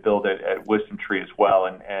trying to build at WisdomTree as well,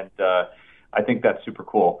 and I think that's super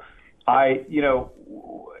cool. You know,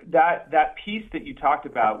 that piece that you talked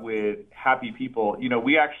about with happy people, you know,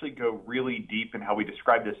 we actually go really deep in how we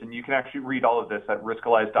describe this, and you can actually read all of this at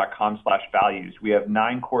riskalyze.com/values. We have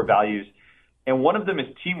 9 core values. And one of them is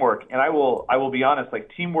teamwork. And I will be honest,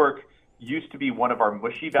 like, teamwork used to be one of our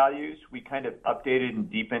mushy values. We kind of updated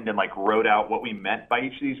and deepened and, like, wrote out what we meant by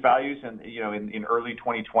each of these values and, you know, in early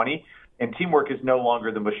 2020. And teamwork is no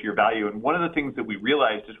longer the mushier value. And one of the things that we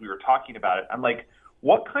realized as we were talking about it, I'm like,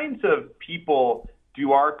 what kinds of people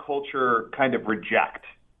do our culture kind of reject?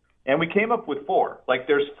 And we came up with 4. Like,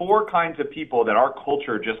 there's 4 kinds of people that our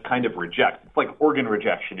culture just kind of rejects. It's like organ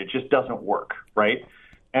rejection. It just doesn't work, right?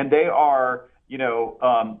 And they are, you know,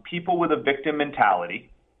 people with a victim mentality,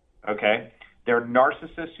 okay? They're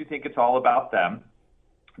narcissists who think it's all about them.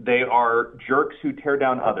 They are jerks who tear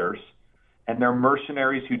down others. And they're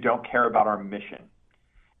mercenaries who don't care about our mission.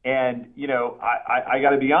 And, you know, I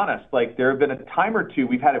got to be honest, like, there have been a time or two,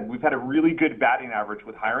 we've had a really good batting average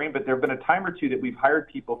with hiring, but there have been a time or two that we've hired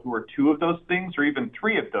people who are 2 of those things or even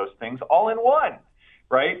 3 of those things all in one,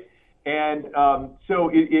 right? And so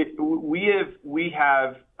we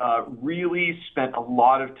have really spent a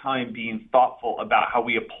lot of time being thoughtful about how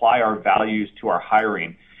we apply our values to our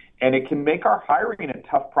hiring. And it can make our hiring a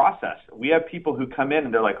tough process. We have people who come in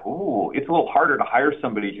and they're like, oh, it's a little harder to hire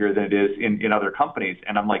somebody here than it is in other companies.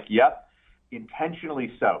 And I'm like, yep,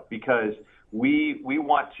 intentionally so, because we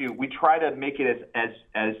try to make it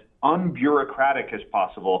as unbureaucratic as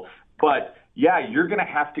possible. But yeah, you're going to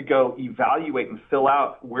have to go evaluate and fill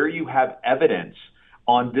out where you have evidence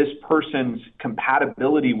on this person's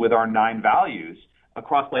compatibility with our 9 values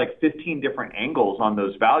across like 15 different angles on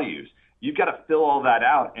those values. You've got to fill all that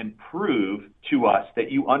out and prove to us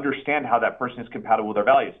that you understand how that person is compatible with our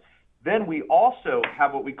values. Then we also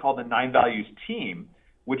have what we call the 9 values team,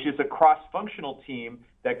 which is a cross-functional team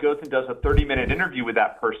that goes and does a 30-minute interview with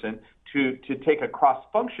that person to take a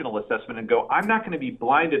cross-functional assessment and go, I'm not going to be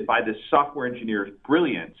blinded by this software engineer's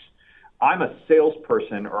brilliance. I'm a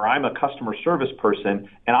salesperson or I'm a customer service person,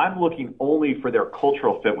 and I'm looking only for their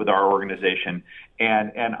cultural fit with our organization,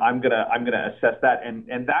 and I'm gonna assess that,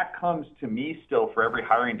 and that comes to me still for every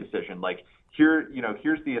hiring decision. Like, here's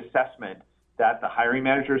the assessment that the hiring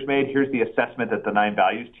manager has made. Here's the assessment that the 9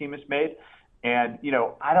 values team has made, and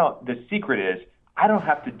the secret is I don't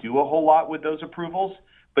have to do a whole lot with those approvals,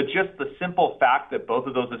 but just the simple fact that both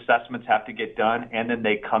of those assessments have to get done and then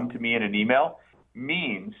they come to me in an email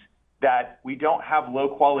means that we don't have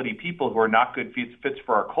low-quality people who are not good fits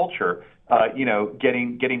for our culture,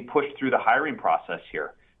 getting pushed through the hiring process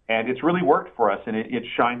here. And it's really worked for us, and it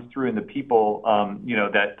shines through in the people,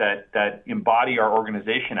 that embody our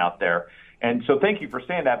organization out there. And so thank you for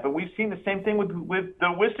saying that. But we've seen the same thing with the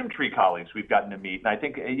WisdomTree colleagues we've gotten to meet. And I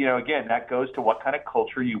think, again, that goes to what kind of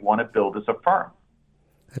culture you want to build as a firm.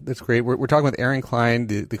 That's great. We're talking with Aaron Klein,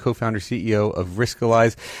 the co-founder CEO of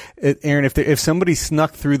Riskalyze. Aaron, if somebody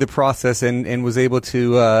snuck through the process and was able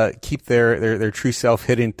to keep their true self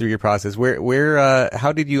hidden through your process,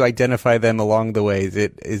 how did you identify them along the way?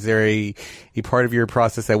 Is there a part of your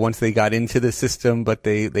process that once they got into the system but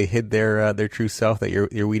they hid their true self, that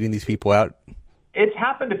you're weeding these people out? It's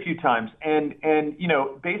happened a few times, and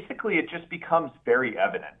basically it just becomes very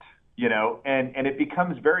evident. and it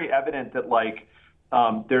becomes very evident that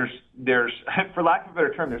there's for lack of a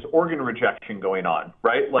better term, there's organ rejection going on,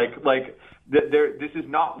 right? This is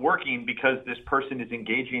not working because this person is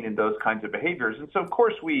engaging in those kinds of behaviors. And so, of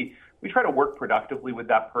course, we try to work productively with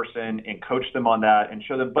that person and coach them on that and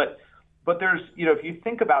show them. But there's, if you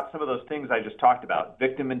think about some of those things I just talked about,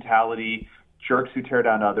 victim mentality, jerks who tear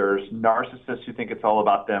down others, narcissists who think it's all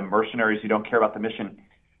about them, mercenaries who don't care about the mission,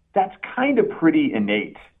 that's kind of pretty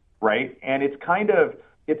innate, right? And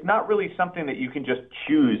it's not really something that you can just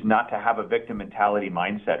choose not to have a victim mentality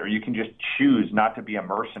mindset, or you can just choose not to be a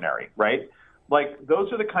mercenary, right?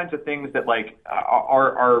 Those are the kinds of things that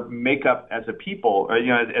our makeup as a people, or,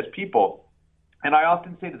 as people. And I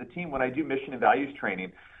often say to the team when I do mission and values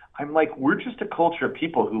training, I'm we're just a culture of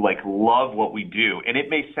people who love what we do. And it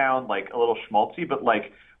may sound a little schmaltzy, but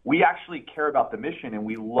we actually care about the mission and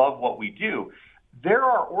we love what we do. There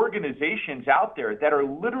are organizations out there that are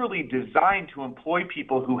literally designed to employ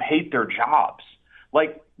people who hate their jobs.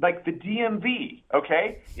 Like the DMV,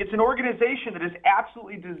 okay? It's an organization that is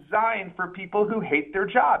absolutely designed for people who hate their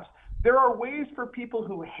jobs. There are ways for people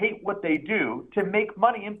who hate what they do to make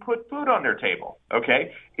money and put food on their table,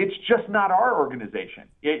 okay? It's just not our organization.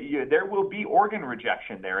 There will be organ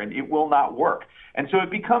rejection there, and it will not work. And so it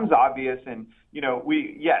becomes obvious, and,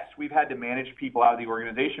 we've had to manage people out of the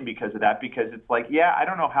organization because of that, because it's I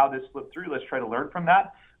don't know how this slipped through. Let's try to learn from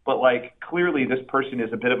that. But clearly this person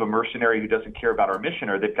is a bit of a mercenary who doesn't care about our mission,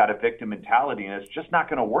 or they've got a victim mentality, and it's just not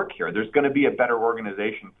going to work here. There's going to be a better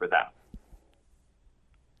organization for them.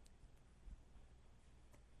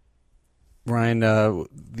 Ryan,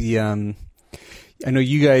 I know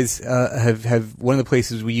you guys have one of the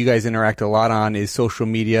places where you guys interact a lot on is social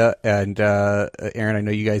media, and Aaron, I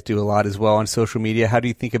know you guys do a lot as well on social media. How do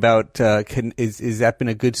you think about is that been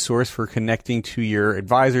a good source for connecting to your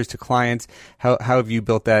advisors, to clients? How have you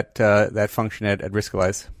built that function at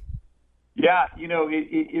Riskalyze? Yeah,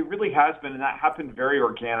 it really has been, and that happened very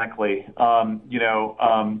organically. I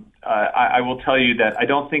will tell you that I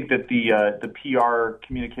don't think that the PR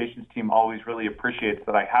communications team always really appreciates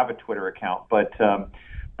that I have a Twitter account, but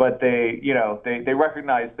they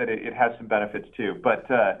recognize that it has some benefits too. But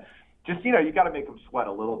just you got to make them sweat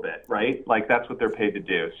a little bit, right? That's what they're paid to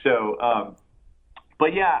do. So,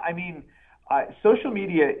 but yeah, social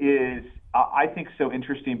media is, I think, so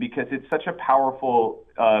interesting because it's such a powerful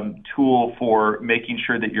tool for making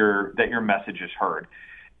sure that your message is heard.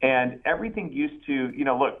 And everything used to,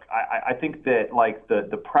 look, I think that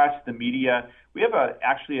the press, the media, we have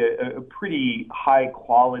actually a pretty high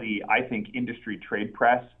quality, I think, industry trade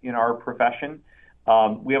press in our profession.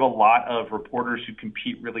 We have a lot of reporters who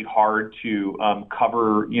compete really hard to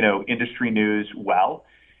cover, industry news well.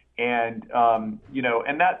 And, and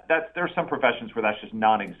that's there are some professions where that's just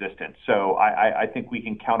non-existent. So I think we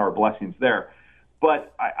can count our blessings there.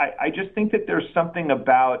 But I just think that there's something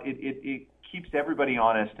about it keeps everybody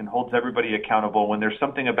honest and holds everybody accountable when there's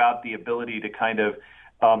something about the ability to kind of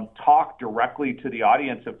talk directly to the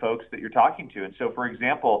audience of folks that you're talking to. And so, for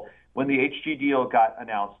example, when the HG deal got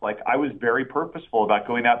announced, I was very purposeful about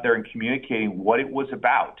going out there and communicating what it was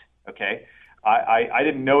about, okay? I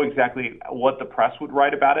didn't know exactly what the press would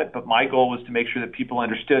write about it, but my goal was to make sure that people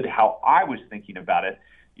understood how I was thinking about it,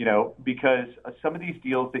 because some of these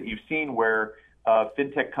deals that you've seen where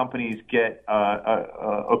fintech companies get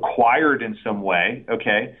acquired in some way,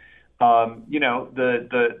 okay,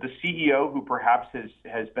 the CEO who perhaps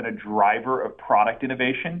has been a driver of product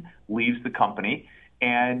innovation leaves the company.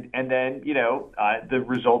 And then, the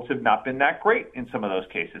results have not been that great in some of those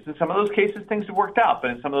cases. In some of those cases, things have worked out, but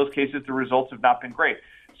in some of those cases, the results have not been great.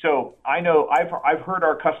 So I know I've heard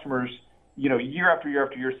our customers, year after year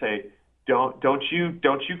after year say, don't you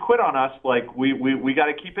quit on us. We got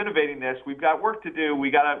to keep innovating this. We've got work to do. We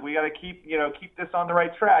got to keep this on the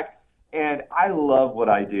right track. And I love what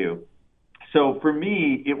I do. So for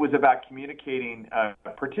me, it was about communicating,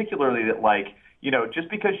 particularly that just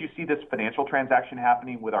because you see this financial transaction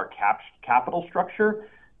happening with our capital structure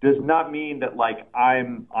does not mean that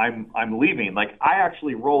I'm leaving. I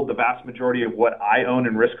actually rolled the vast majority of what I own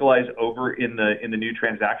in Riskalyze over in the new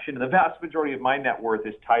transaction, and the vast majority of my net worth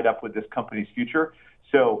is tied up with this company's future.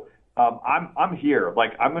 So I'm here.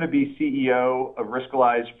 I'm going to be CEO of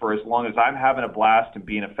Riskalyze for as long as I'm having a blast and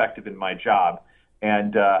being effective in my job.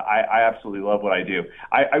 And I absolutely love what I do.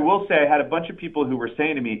 I will say I had a bunch of people who were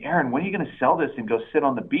saying to me, Aaron, when are you going to sell this and go sit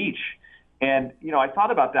on the beach? And, I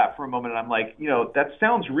thought about that for a moment, and I'm like, that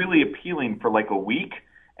sounds really appealing for a week.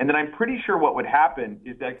 And then I'm pretty sure what would happen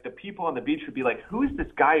is that the people on the beach would be like, who is this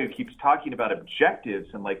guy who keeps talking about objectives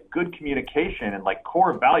and like good communication and like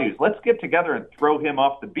core values? Let's get together and throw him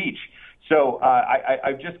off the beach. So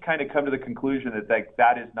I've just kind of come to the conclusion that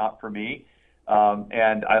that is not for me.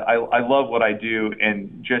 And I love what I do,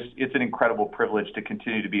 and just it's an incredible privilege to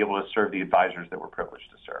continue to be able to serve the advisors that we're privileged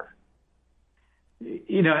to serve.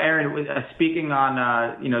 You know, Aaron, speaking on,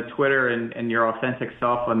 Twitter and your authentic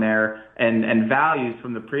self on there and values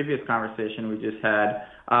from the previous conversation we just had,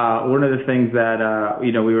 one of the things that,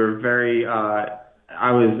 we were very,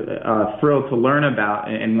 I was thrilled to learn about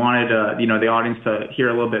and wanted, the audience to hear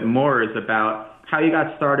a little bit more is about how you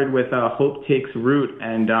got started with Hope Takes Root.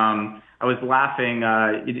 And I was laughing.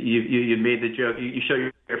 You made the joke. You show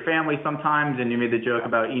your family sometimes, and you made the joke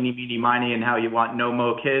about eeny, meeny, miny, and how you want no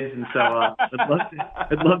mo kids. And so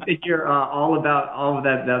I'd love to hear all about all of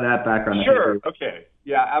that background. Sure. Okay.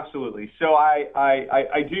 Yeah, absolutely. So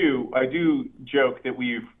I do joke that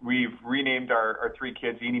we've renamed our three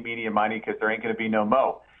kids Eeny, Meeny, and Miny because there ain't going to be no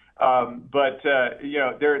mo. But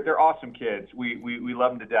they're awesome kids. We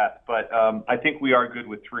love them to death. But I think we are good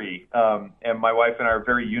with three. And my wife and I are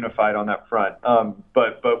very unified on that front.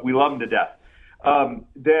 But we love them to death.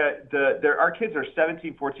 Our kids are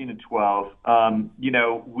 17, 14, and 12.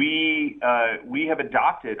 We have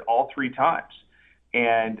adopted all three times.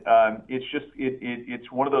 And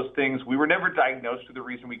it's one of those things. We were never diagnosed with the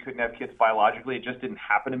reason we couldn't have kids biologically. It just didn't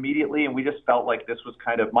happen immediately, and we just felt like this was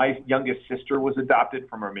kind of, my youngest sister was adopted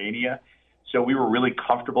from Romania, so we were really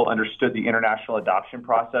comfortable, understood the international adoption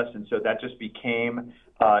process, and so that just became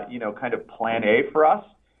kind of plan A for us.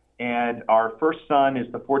 And our first son is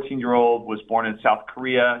the 14-year-old, was born in South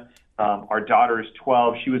Korea. Our daughter is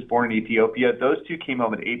 12. She was born in Ethiopia. Those two came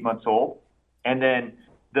home at 8 months old, and then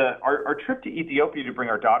our trip to Ethiopia to bring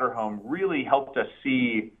our daughter home really helped us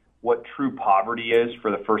see what true poverty is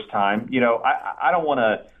for the first time. I don't want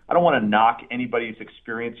to knock anybody's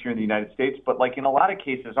experience here in the United States, but like in a lot of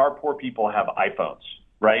cases, our poor people have iPhones,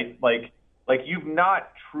 right? Like you've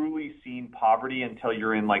not truly seen poverty until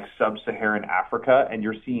you're in like sub-Saharan Africa and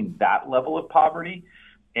you're seeing that level of poverty.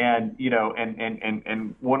 And,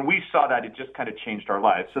 and when we saw that, it just kind of changed our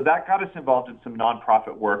lives. So that got us involved in some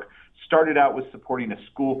nonprofit work, started out with supporting a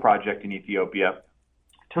school project in Ethiopia,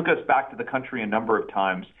 took us back to the country a number of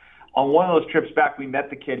times. On one of those trips back, we met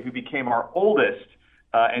the kid who became our oldest,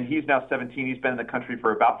 and he's now 17. He's been in the country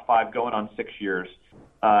for about 5, going on 6 years.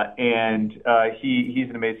 And he's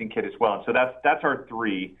an amazing kid as well. And so that's our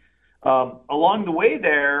 3. Along the way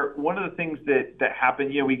there, one of the things that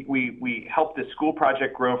happened, we helped this school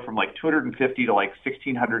project grow from like 250 to like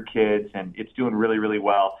 1,600 kids, and it's doing really, really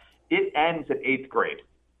well. It ends at 8th grade.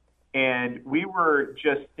 And we were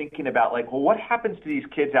just thinking about like, well, what happens to these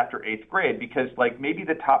kids after 8th grade? Because like maybe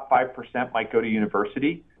the top 5% might go to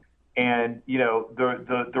university, and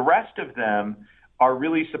the rest of them are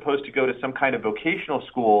really supposed to go to some kind of vocational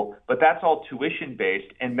school, but that's all tuition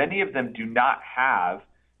based, and many of them do not have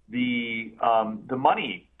the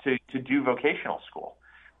money to do vocational school.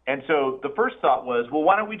 And so the first thought was, well,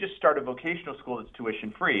 why don't we just start a vocational school that's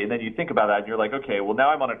tuition free? And then you think about that and you're like, okay, well now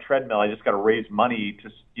I'm on a treadmill. I just got to raise money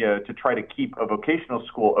to try to keep a vocational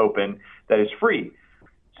school open that is free.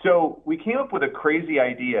 So we came up with a crazy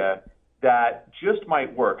idea that just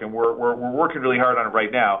might work, and we're working really hard on it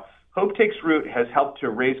right now. Hope Takes Root has helped to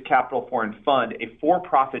raise capital for and fund a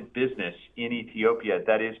for-profit business in Ethiopia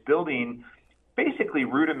that is building basically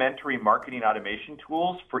rudimentary marketing automation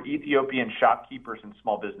tools for Ethiopian shopkeepers and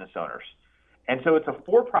small business owners. And so it's a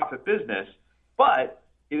for-profit business, but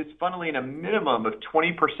it is funneling a minimum of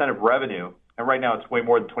 20% of revenue. And right now it's way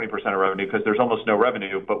more than 20% of revenue because there's almost no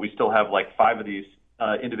revenue, but we still have like 5 of these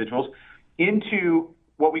individuals into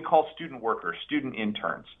what we call student workers, student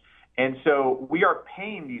interns. And so we are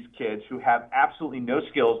paying these kids who have absolutely no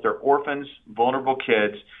skills. They're orphans, vulnerable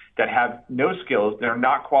kids that have no skills. They're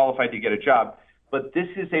not qualified to get a job. But this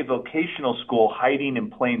is a vocational school hiding in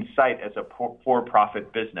plain sight as a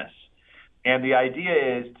for-profit business. And the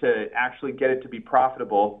idea is to actually get it to be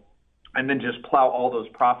profitable and then just plow all those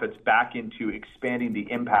profits back into expanding the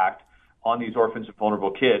impact on these orphans and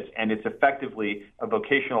vulnerable kids. And it's effectively a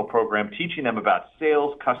vocational program teaching them about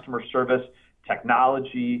sales, customer service,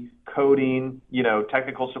 technology, coding,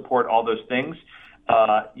 technical support, all those things.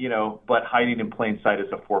 But hiding in plain sight as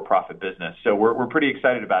a for-profit business. So we're pretty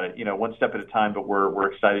excited about it, one step at a time, but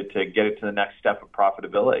we're excited to get it to the next step of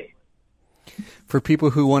profitability. For people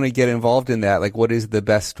who want to get involved in that, like what is the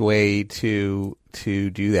best way to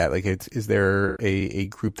do that? Like is there a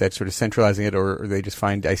group that's sort of centralizing it, or they just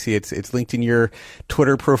find, I see it's linked in your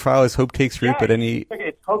Twitter profile as Hope Takes Root, but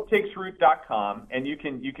it's hopetakesroot.com, and you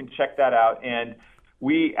can check that out. And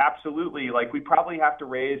we absolutely, we probably have to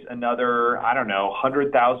raise another, I don't know,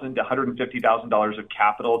 $100,000 to $150,000 of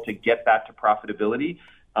capital to get that to profitability.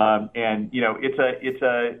 It's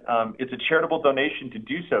a charitable donation to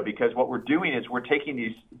do so, because what we're doing is we're taking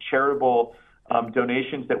these charitable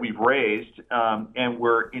donations that we've raised and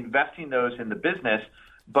we're investing those in the business.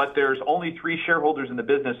 But there's only 3 shareholders in the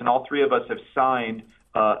business, and all 3 of us have signed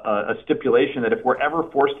a stipulation that if we're ever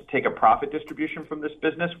forced to take a profit distribution from this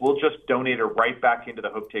business, we'll just donate it right back into the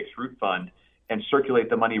Hope Takes Root Fund and circulate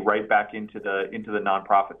the money right back into the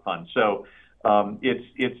nonprofit fund. So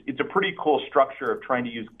it's a pretty cool structure of trying to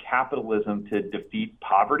use capitalism to defeat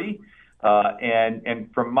poverty.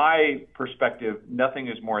 And from my perspective, nothing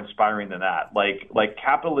is more inspiring than that. Like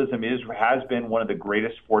capitalism has been one of the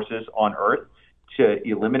greatest forces on earth to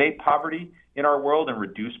eliminate poverty in our world and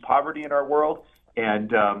reduce poverty in our world.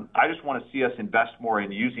 And I just want to see us invest more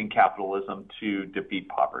in using capitalism to defeat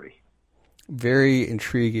poverty. Very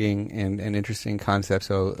intriguing and interesting concept.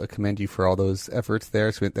 So I commend you for all those efforts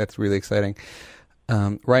there. So that's really exciting.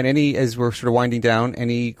 Ryan, as we're sort of winding down,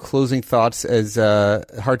 any closing thoughts? As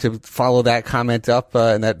hard to follow that comment up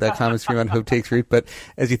and that comment stream on Hope Takes Root, but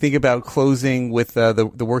as you think about closing with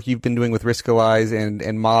the work you've been doing with Riskalyze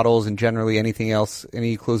and models and generally anything else,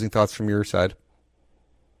 any closing thoughts from your side?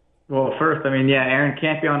 Well, first, Aaron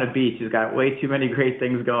can't be on a beach. He's got way too many great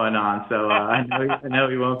things going on, so I know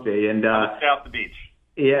he won't be. And stay off the beach.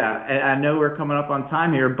 Yeah, and I know we're coming up on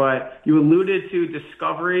time here, but you alluded to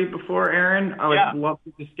Discovery before, Aaron. I would love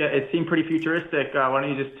to just it seemed pretty futuristic. Why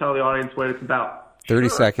don't you just tell the audience what it's about? 30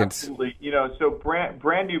 seconds. Absolutely. So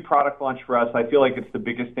brand new product launch for us. I feel like it's the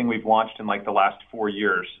biggest thing we've launched in the last 4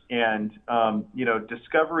 years. And,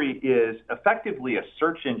 Discovery is effectively a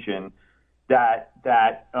search engine that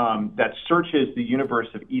searches the universe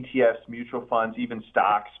of ETFs, mutual funds, even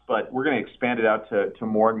stocks, but we're going to expand it out to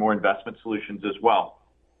more and more investment solutions as well.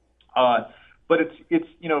 But it's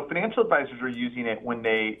financial advisors are using it when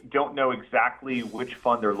they don't know exactly which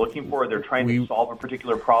fund they're looking for. They're trying to solve a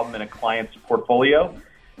particular problem in a client's portfolio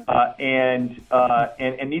and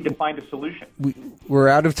need to find a solution. We're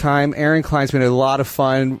out of time. Aaron Klein's been a lot of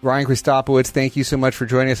fun. Ryan Christopowicz, thank you so much for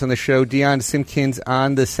joining us on the show. Dion Simpkins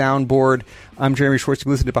on the soundboard. I'm Jeremy Schwartz. You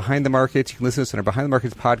can listen to Behind the Markets. You can listen to us on our Behind the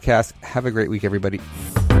Markets podcast. Have a great week, everybody.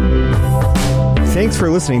 Thanks for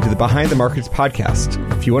listening to the Behind the Markets podcast.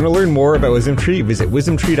 If you want to learn more about WisdomTree, visit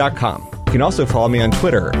wisdomtree.com. You can also follow me on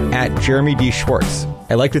Twitter at Jeremy D. Schwartz.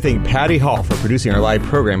 I'd like to thank Patty Hall for producing our live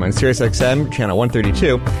program on SiriusXM Channel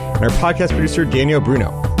 132 and our podcast producer, Daniel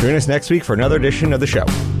Bruno. Join us next week for another edition of the show.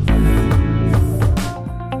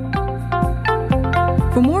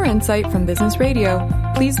 For more insight from Business Radio,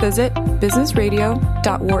 please visit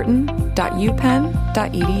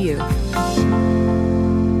businessradio.wharton.upenn.edu.